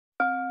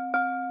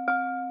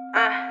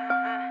Goddamn,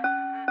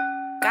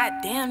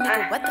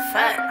 nigga, what the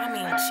fuck? I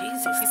mean,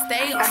 Jesus, he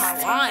stayed on my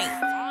line.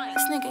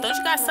 This nigga, don't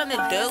you got something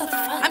to do?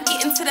 I'm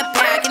getting to the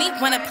bag and he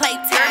wanna play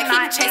tag. He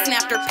be chasing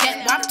after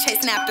pet while I'm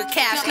chasing after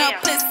cash. No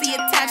pussy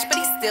attached,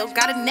 but he still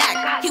got a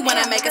knack. He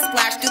wanna make a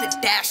splash, do the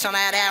dash on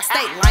that ass.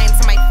 Stay lying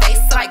to my face,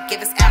 so I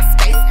give his ass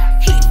space.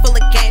 He full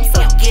of game,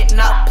 so he getting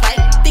no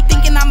play.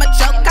 Thinking I'm a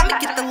joke, I'ma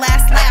get the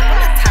last laugh. On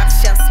the top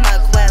shelf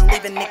smoke, well,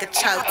 leave a nigga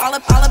choke. All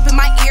up in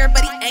my ear,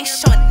 but he ain't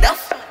showing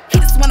enough. He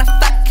just wanna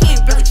fuck, he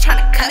ain't really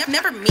tryna cut.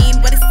 Never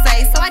mean what it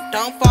say, so I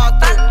don't fall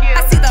through.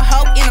 I see the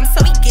hope in him,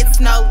 so he gets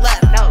no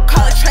love.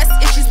 Call it trust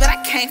issues, but I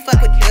can't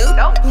fuck with dude.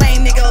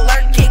 Lame nigga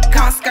alert, kick,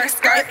 gone, skirt.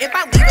 If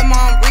I leave him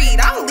on read,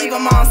 I'll leave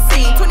him on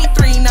scene.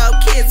 23, no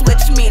kids,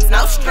 which means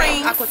no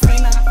strings.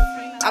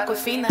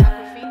 Aquafina.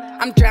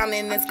 I'm drowning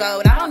in this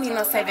gold, I don't need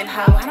no saving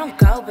hoe. I don't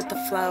go with the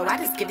flow, I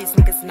just give these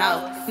niggas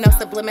no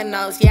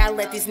subliminals, yeah, I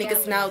let these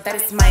niggas know that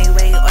it's my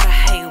way or the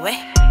highway.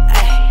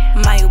 Ay,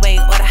 my way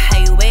or the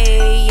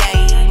highway,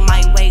 ay,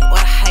 my way or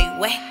the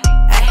highway.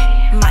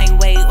 Ay, my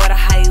way or the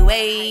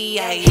highway,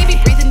 ay. He be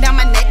breathing down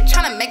my neck,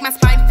 tryna make my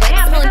spine flex.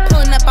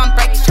 Pulling up on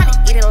brakes, tryna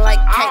eat it like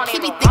cake. He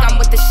be think I'm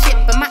with the shit,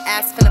 but my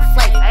ass finna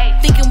flake.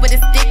 Thinking with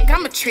his dick,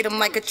 I'ma treat him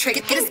like a trick.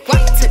 Get his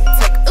guap took.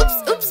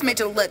 Oops,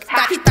 major look.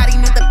 He thought he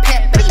knew the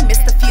pet, but he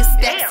missed a few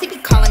steps. He be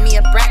calling me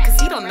a brat, cause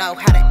he don't know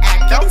how to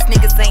act. Yeah, these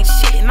niggas ain't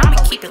shit, and I'ma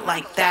keep it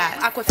like that.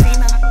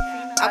 Aquafina.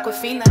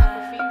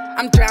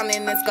 I'm drowning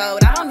in this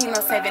gold, I don't need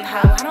no saving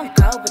hoe. I don't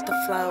go with the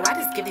flow, I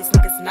just give these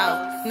niggas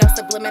no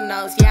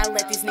subliminals, yeah, I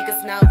let these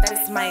niggas know that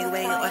it's my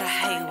way or the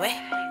highway.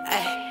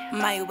 Ay,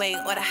 my way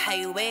or the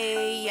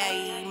highway,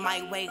 ay,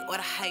 my way or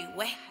the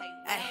highway.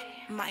 Ay,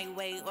 my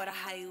way or the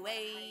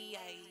highway,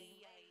 ay.